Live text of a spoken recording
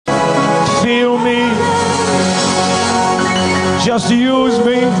Fill me. Just use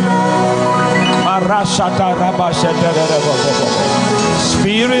me.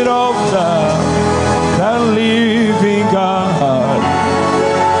 Spirit of the living God,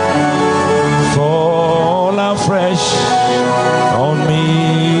 fall afresh on me.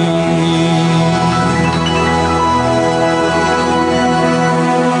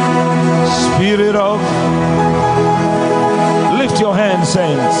 Spirit of, lift your hands,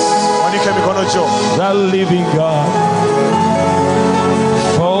 saints. The living God,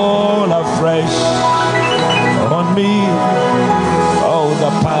 fall afresh on me. Oh, the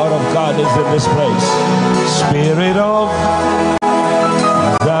power of God is in this place. Spirit of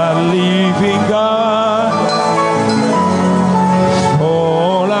the living God,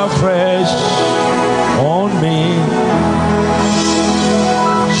 fall afresh on me.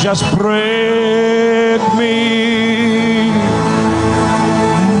 Just break me,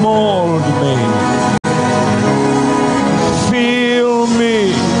 mold me, fill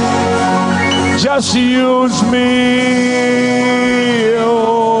me, just use me,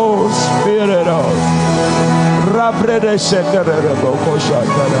 oh Spirit of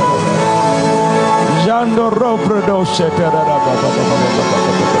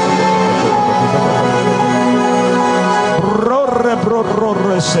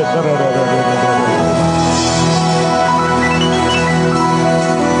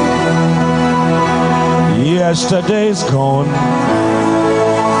Yesterday's gone,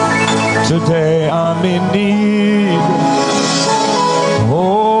 today I'm in need.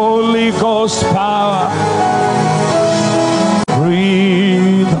 Holy Ghost power,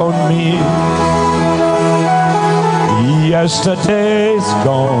 breathe on me. Yesterday's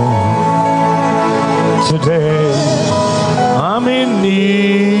gone, today I'm in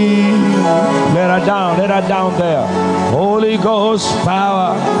need. Let her down there. Holy Ghost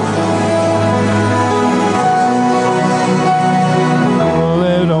power,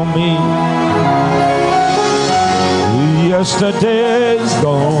 let on me. Yesterday's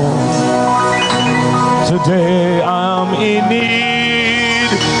gone, today I'm in need.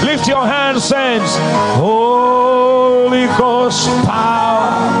 Lift your hands, saints. Holy Ghost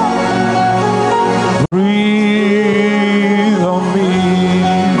power, breathe on me,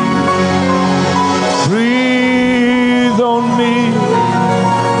 breathe on me,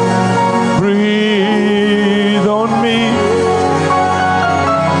 breathe on me.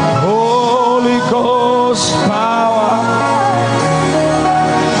 Holy Ghost power,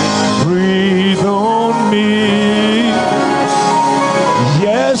 breathe on me.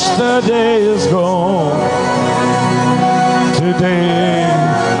 Yesterday is gone, today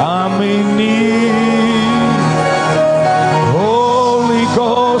I'm in need. Holy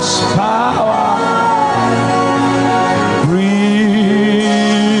Ghost power,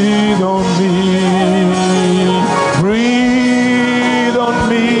 breathe on me, breathe on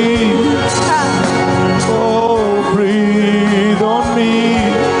me. Oh, breathe on me.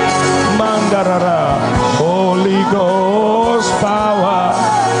 Mandarara, Holy Ghost power,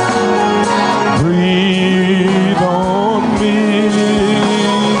 breathe on me.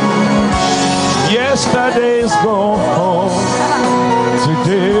 Yesterday's gone,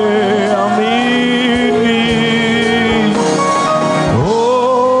 today I'm in need.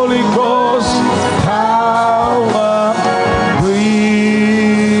 Holy Ghost power, breathe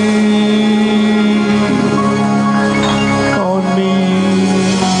on me.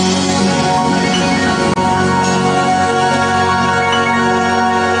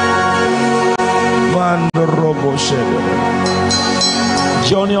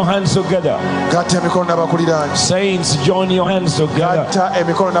 Join your hands together. Saints, join your hands together.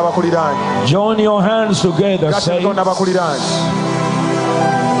 Join your hands together, saints.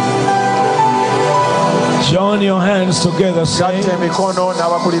 Join your hands together, saints.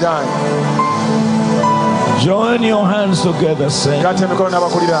 Join your hands together, saints.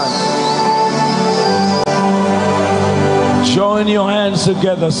 Join your hands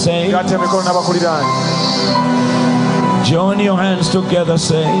together, saints. Join your hands together,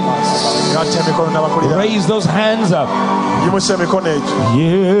 saints. Raise those hands up.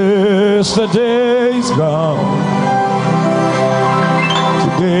 Yesterday's gone,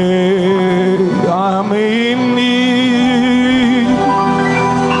 today I'm in need.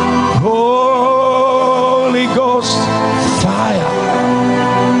 Holy Ghost fire,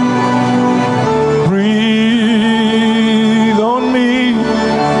 breathe on me.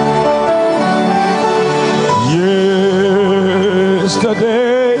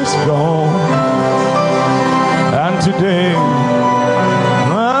 Yesterday's gone, and today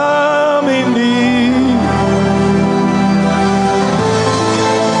I'm in need.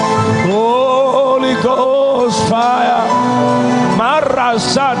 fire.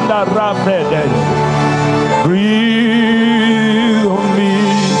 Marasanda Rabede. Breathe on me.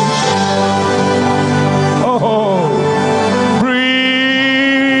 Oh,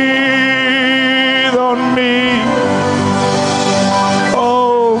 breathe on me.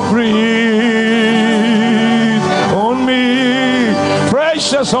 Oh, breathe on me.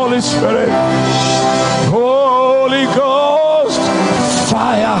 Precious Holy Spirit. Holy Ghost,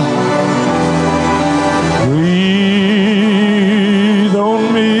 fire. Breathe on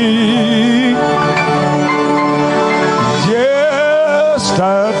me.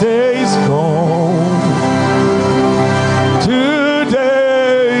 Yesterday's gone.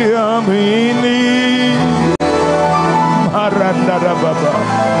 Today I'm in need.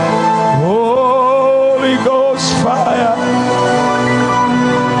 Holy Ghost fire.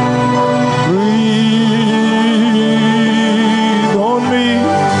 Breathe on me.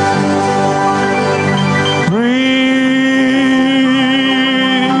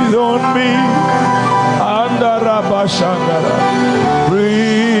 Breathe on me. Andarabashandara.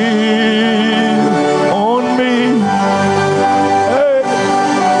 Breathe on me. Hey,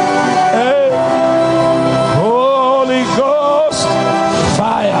 hey. Holy Ghost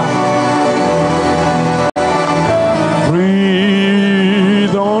fire.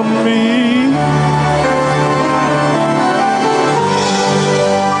 Breathe on me.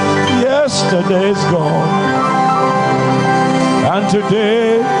 Yesterday's gone, and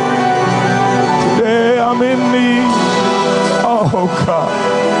today I'm in need. Oh God.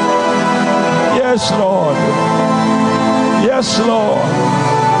 Yes, Lord. Yes, Lord.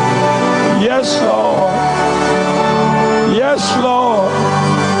 Yes, Lord. Yes, Lord.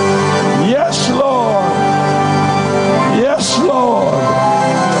 Yes, Lord. Yes, Lord.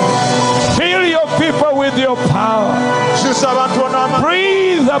 Fill your people with your power.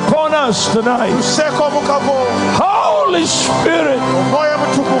 Breathe upon us tonight. Holy Spirit,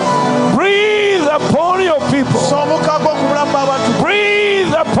 breathe upon your people.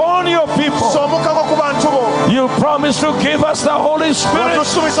 Breathe upon your people. You promise to give us the Holy Spirit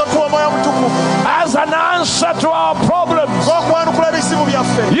as an answer to our problems.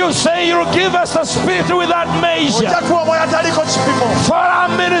 You say you'll give us the Spirit without measure for our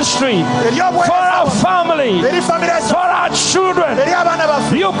ministry, for our family, for our children.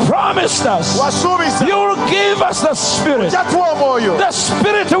 You promised us you will give us the Spirit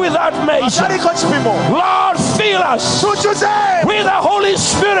without measure. Lord, fill us with the Holy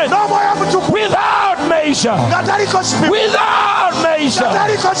Spirit without measure. Without measure.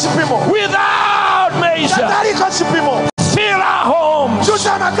 Without measure. Fill our homes.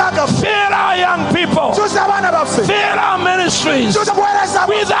 Fill our young people. Fill our ministries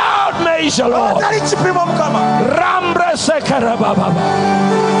without measure, Lord. Rambre Sekarababa.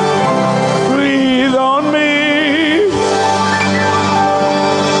 Breathe on me.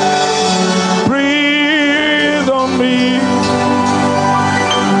 Breathe on me.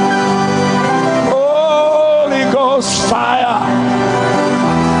 Holy Ghost fire.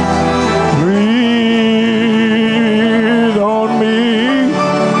 Breathe on me.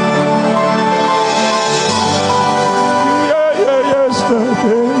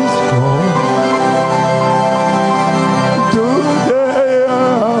 Yesterday's gone. Today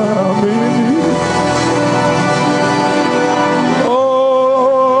I'm in need.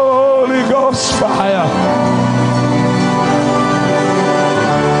 Holy Ghost fire.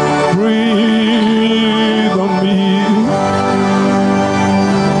 Breathe on me.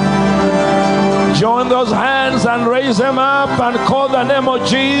 Join those hands and raise them up and call the name of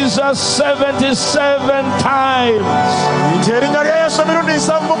Jesus 77 times.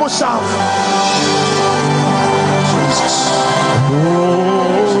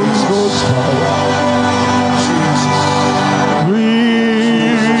 Holy Ghost fire.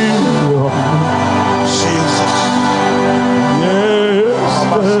 Breathe on me.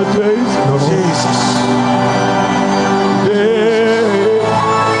 Yesterday's gone. Today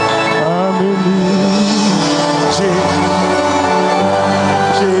I'm in need.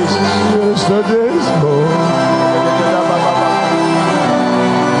 Yesterday's gone.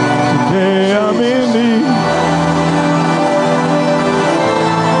 Today I'm in need.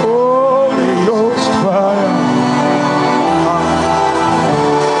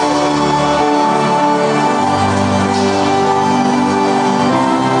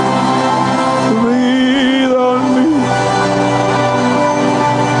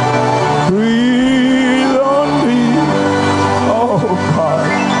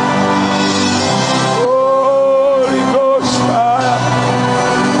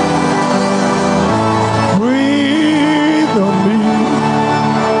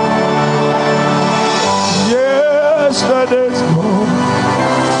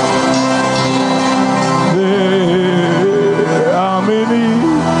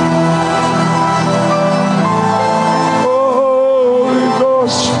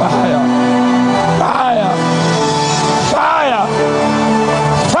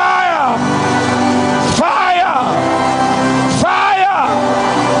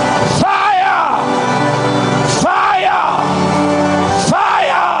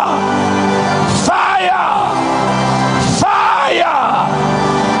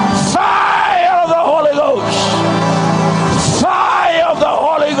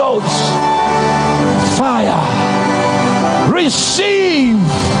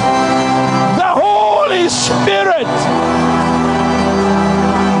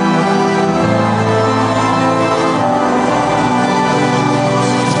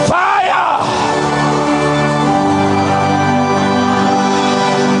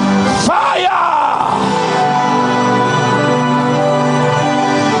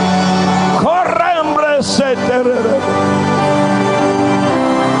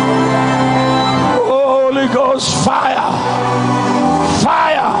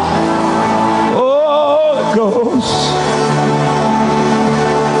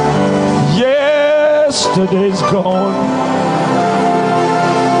 Yesterday's gone.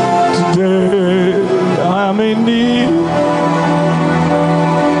 Today I'm in need.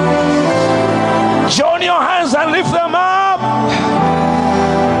 Join your hands and lift them up.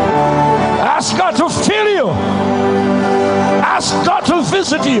 Ask God to fill you. Ask God to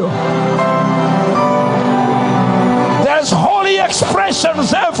visit you. There's holy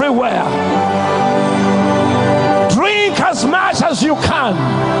expressions everywhere. Drink as much as you can.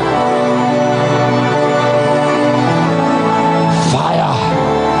 Fire.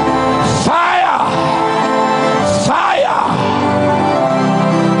 Fire. Fire.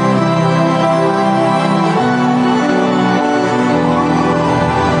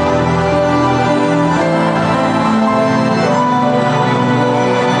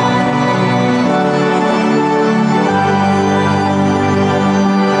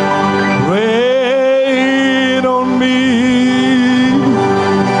 Rain on me.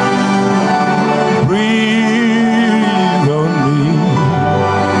 Breathe on me.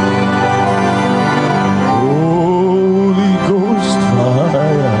 Holy Ghost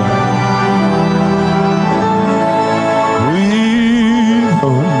fire. Breathe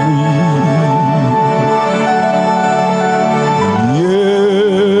on me.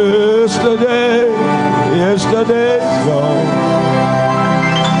 Yesterday's gone.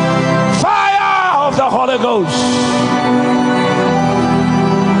 Fire of the Holy Ghost.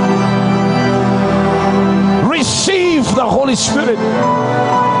 Receive the Holy Spirit.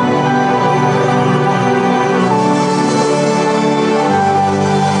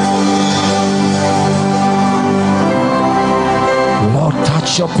 Lord,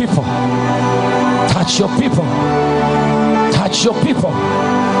 touch your people. Touch your people. Touch your people.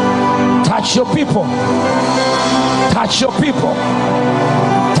 Touch your people. Touch your people.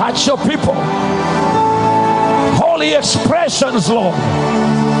 Touch your people. Holy expressions, Lord.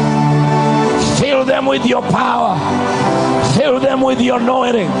 Fill them with your power. Fill them with your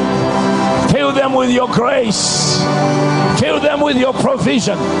anointing. Fill them with your grace. Fill them with your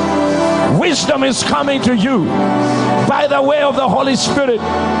provision. Wisdom is coming to you by the way of the Holy Spirit.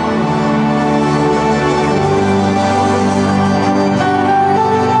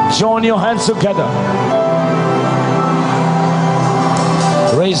 Join your hands together.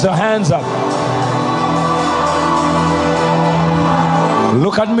 Raise the hands up.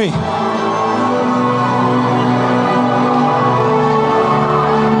 Look at me.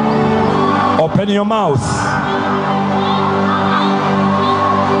 Open your mouth.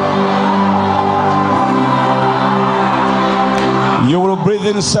 You will breathe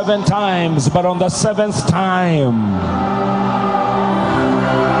in 7 times, but on the 7th time,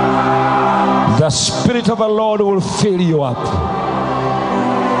 the Spirit of the Lord will fill you up.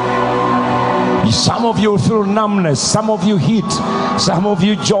 Some of you feel numbness, some of you heat, some of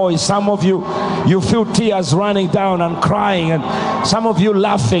you joy, some of you feel tears running down and crying, and some of you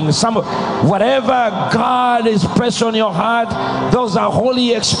laughing. Whatever God is pressed on your heart, those are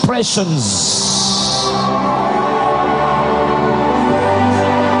holy expressions.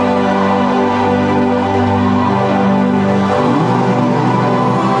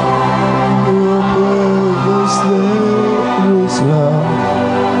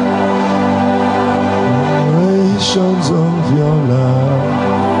 Of your love,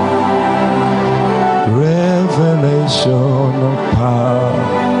 revelation of power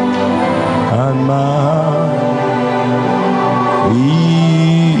and might,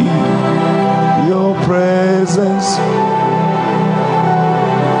 your presence.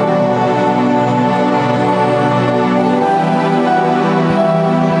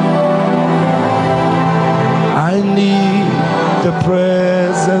 I need the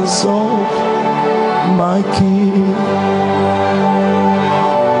presence of my King.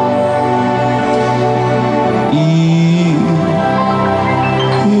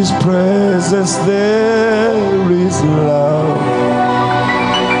 His presence, there is love,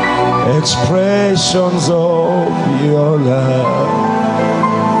 expressions of your love,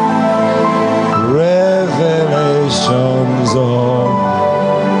 revelations of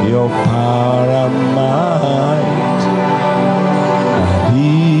your power and might,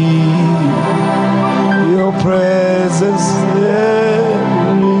 and your presence, there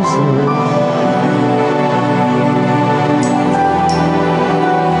is love.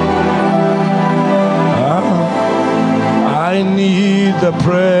 I need the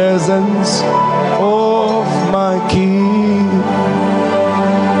presence of my King.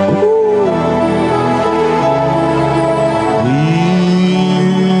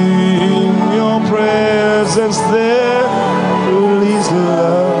 In your presence there is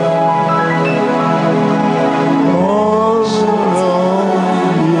love. Oh,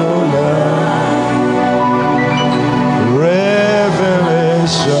 your love.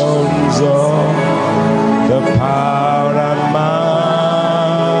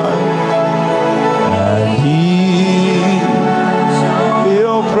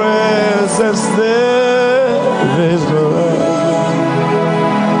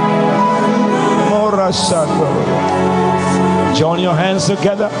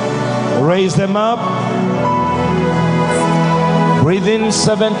 together. Raise them up. Breathe in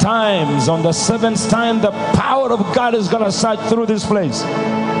 7 times. On the 7th time, the power of God is going to surge through this place.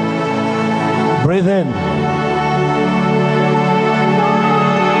 Breathe in.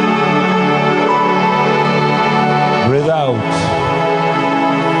 Breathe out.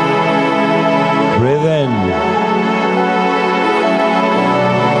 Breathe in.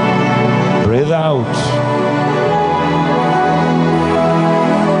 Breathe out.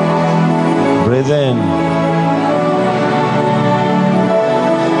 Breathe in.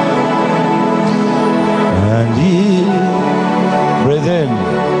 And breathe in.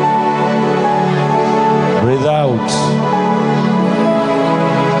 Breathe out.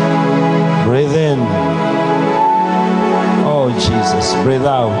 Breathe in. Oh Jesus, breathe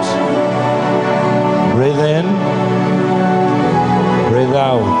out. Breathe in. Breathe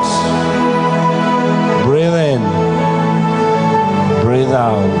out. Breathe in. Breathe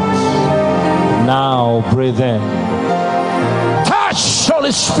out. Now breathe in. Touch,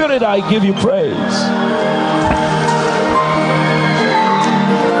 Holy Spirit, I give you praise.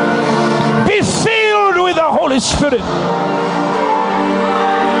 Be filled with the Holy Spirit.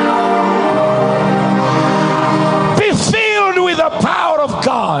 Be filled with the power of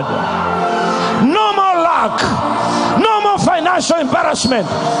God. No more lack. No more financial embarrassment.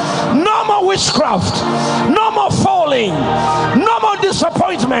 No more witchcraft. No more falling. No more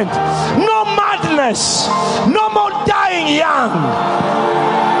disappointment. No madness. No more dying young.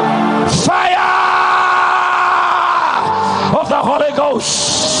 Fire of the Holy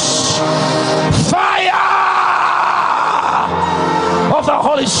Ghost. Fire of the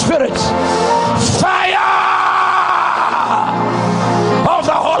Holy Spirit. Fire of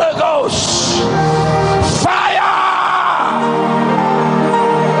the Holy Ghost. Fire.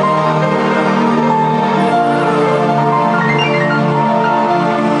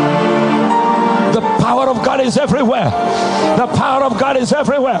 The power of God is everywhere. The power of God is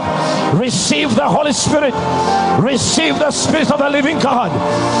everywhere. Receive the Holy Spirit. Receive the Spirit of the living God.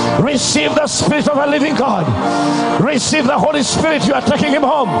 Receive the Spirit of the living God. Receive the Holy Spirit. You are taking him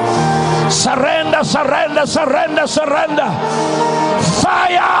home. Surrender, surrender, surrender, surrender.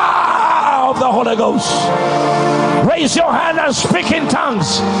 Fire of the Holy Ghost. Raise your hand and speak in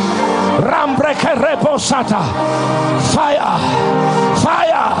tongues. Rambreke reposata. Fire,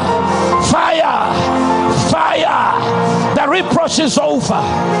 fire, fire, fire. The reproach is over.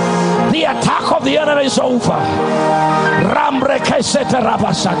 The attack of the enemy is over. Rambreke sete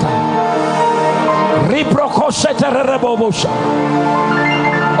rabasata. Ribroko sete rebobosha.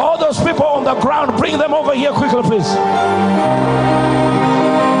 All those people on the ground, bring them over here quickly, please.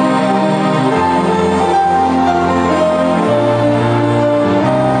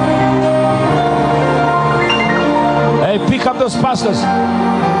 Hey, pick up those pastors.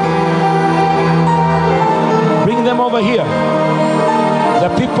 Bring them over here. The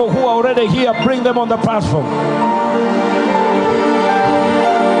people who are already here, bring them on the platform.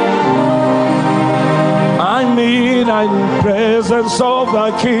 I'm in presence of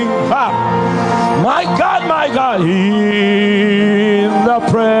the King. My God, my God. In the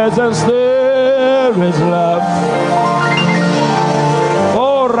presence there is love.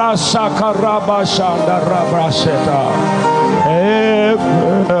 Oh, Rashakarabashanda Rabrasheta.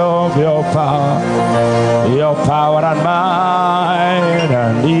 Of your power and might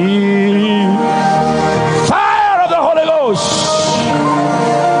and need. Fire of the Holy Ghost.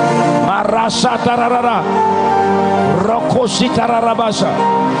 Marashatarara. Rokoshitararabasha.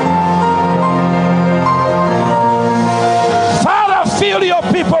 Father, fill your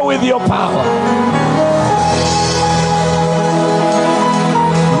people with your power.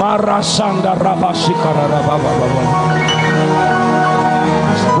 Marasanda Rabashikarababa.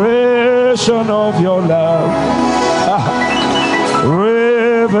 Expression of your love,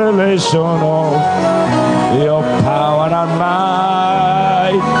 revelation of your power and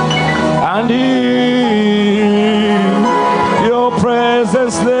might, and in your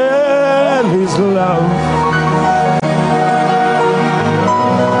presence there is love.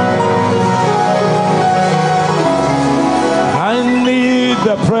 I need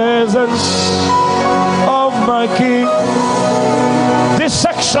the presence of my King. This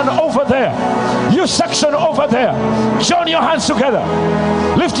section over there, you section over there, join your hands together.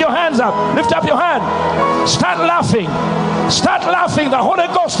 Lift your hands up. Lift up your hand. Start laughing. Start laughing. The Holy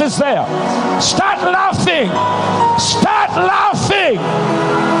Ghost is there. Start laughing. Start laughing.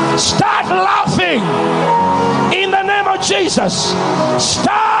 Start laughing. In the name of Jesus.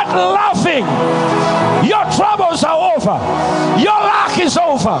 Start laughing. laughing. Your troubles are over. Your lack is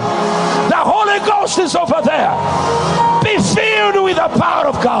over. The Holy Ghost is over there. Be filled with the power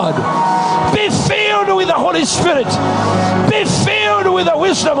of God. Be filled with the Holy Spirit. Be filled with the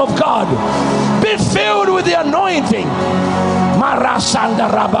wisdom of God. Be filled with the anointing. Marasanda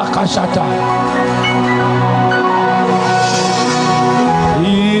Rabakashata.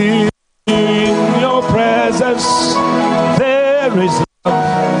 In your presence there is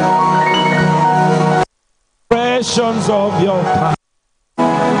love. Expressions of your power.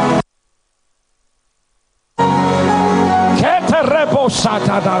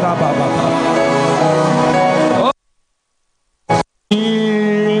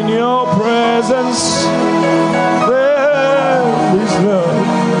 In your presence there is love.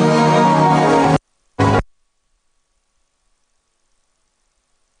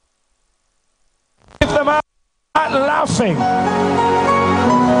 If the man not laughing,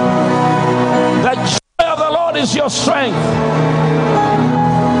 the joy of the Lord is your strength.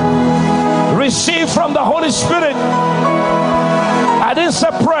 Receive from the Holy Spirit. I didn't say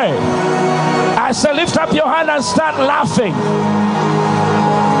pray. I said lift up your hand and start laughing.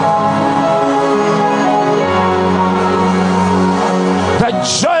 The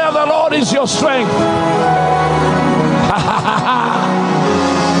joy of the Lord is your strength.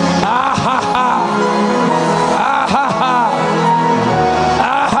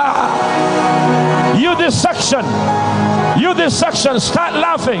 You this section, start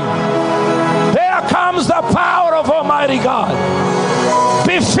laughing. There comes the power of Almighty God.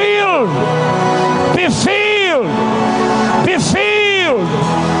 Be filled. Be filled. Be filled.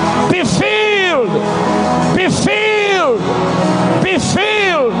 Be filled. Be filled. Be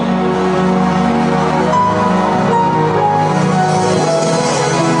filled.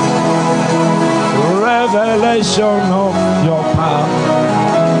 Revelation of your power.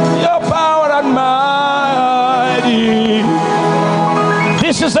 Your power and mighty.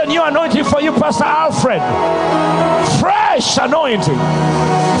 This is the new anointing for you, Pastor Alfred. Fresh anointing.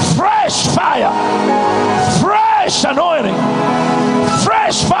 Fresh fire. Fresh anointing.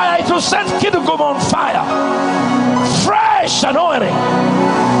 Fresh fire. It will set Kidugum on fire. Fresh anointing.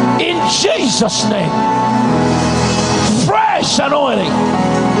 In Jesus' name. Fresh anointing.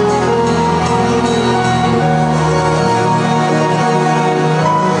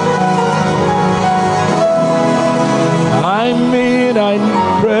 I'm in the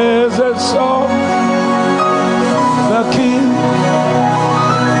presence of the King.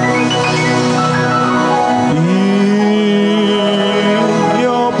 In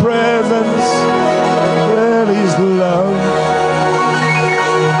your presence there is love.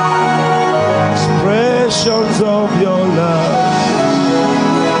 Expressions of your love.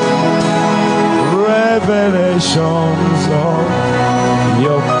 Revelations of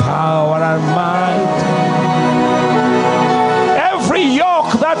your power and might.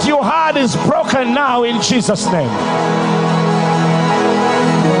 That you had is broken now in Jesus' name.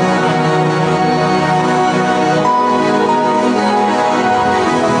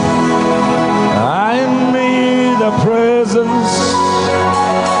 I'm in the presence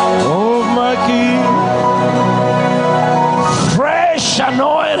of my King. Fresh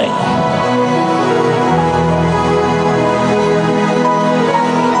anointing.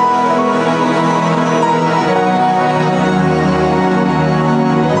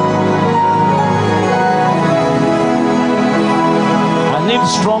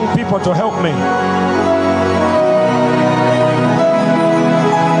 Strong people to help me.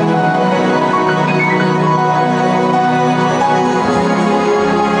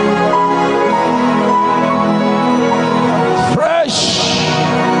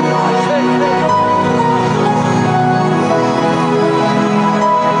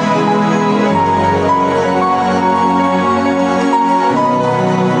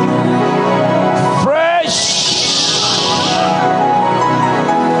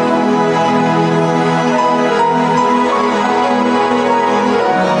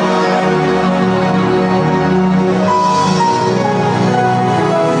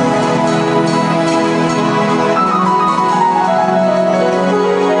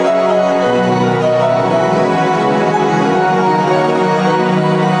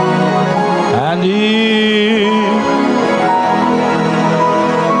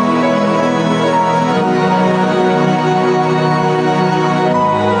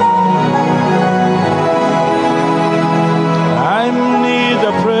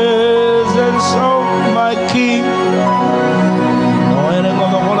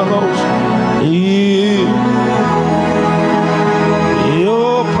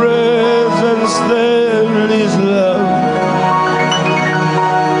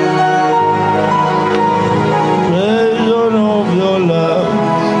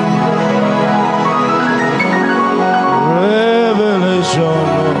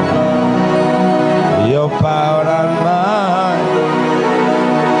 your power and might,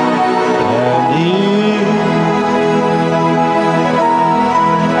 and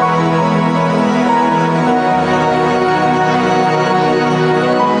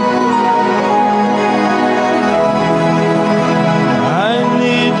I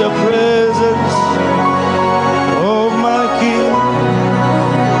need the presence of my King.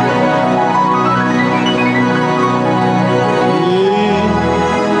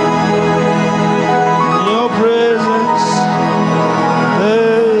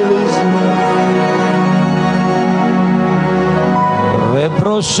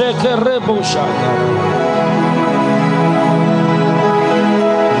 Shake Reboshana.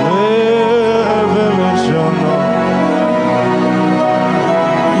 Revelation of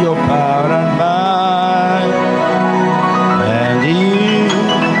your power and might, and in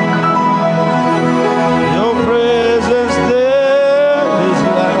your presence there is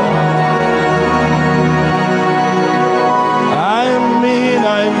life. I need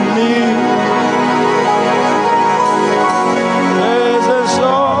presence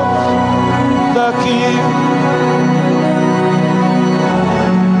of the King.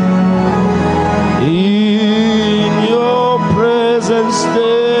 In your presence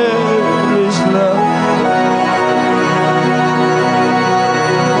there is love.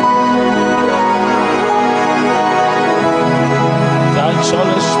 Thanks,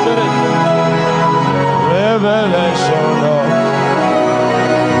 Holy Spirit. Revelation of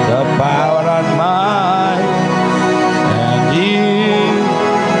the power and might, and in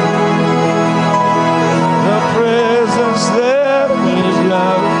the presence there is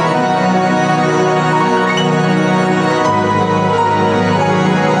love.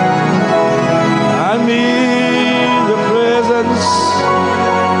 I need the presence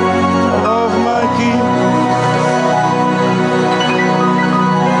of my King.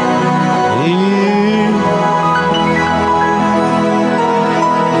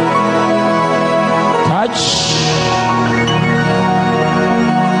 Touch.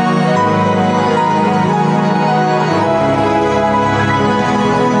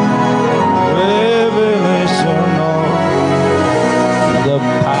 Revelation of the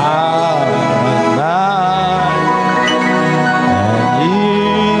power and might, and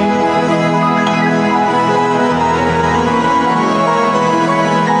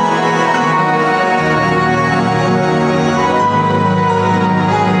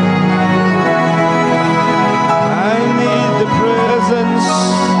I need the presence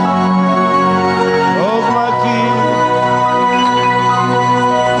of my King.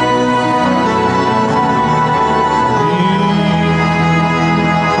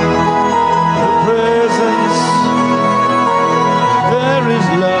 The presence, there is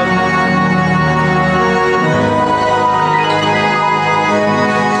love.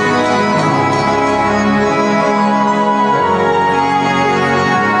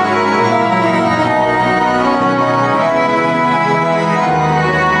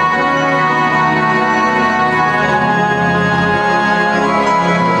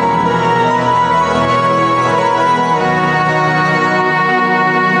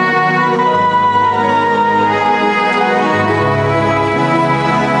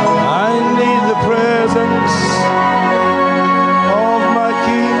 I need the presence of my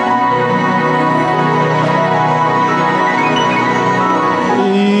King.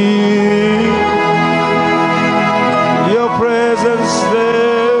 In your presence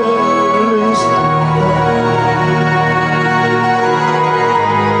there is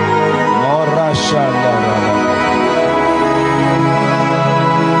Morashanda.